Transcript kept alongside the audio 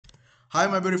Hi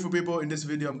my beautiful people, in this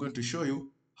video I'm going to show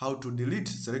you how to delete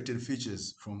selected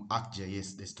features from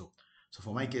ArcGIS Desktop. So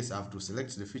for my case, I have to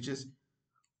select the features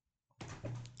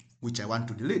which I want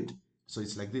to delete. So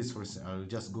it's like this. First, I'll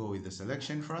just go with the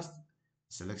selection first.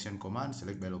 Selection command,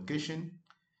 select by location.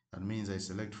 That means I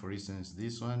select, for instance,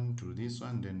 this one to this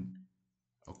one, then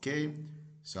okay.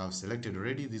 So I've selected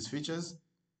already these features.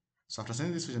 So after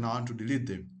selecting this feature, now I want to delete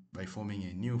them by forming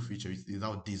a new feature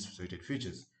without these selected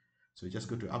features. So you just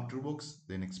go to App Toolbox,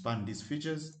 then expand these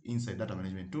features inside Data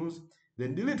Management Tools,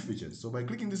 then delete features. So by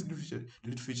clicking this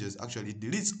delete features, actually it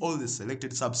deletes all the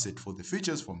selected subset for the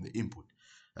features from the input.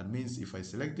 That means if I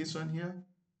select this one here,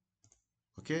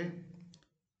 okay,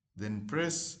 then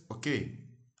press OK.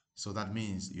 So that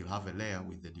means you'll have a layer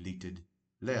with the deleted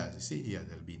layers. You see here,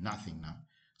 there'll be nothing now.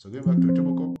 So going back to the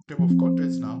table of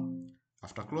contents now,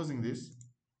 after closing this,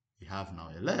 we have now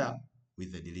a layer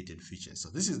with the deleted features. So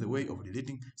this is the way of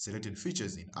deleting selected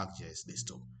features in ArcGIS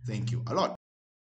Desktop. Thank you a lot.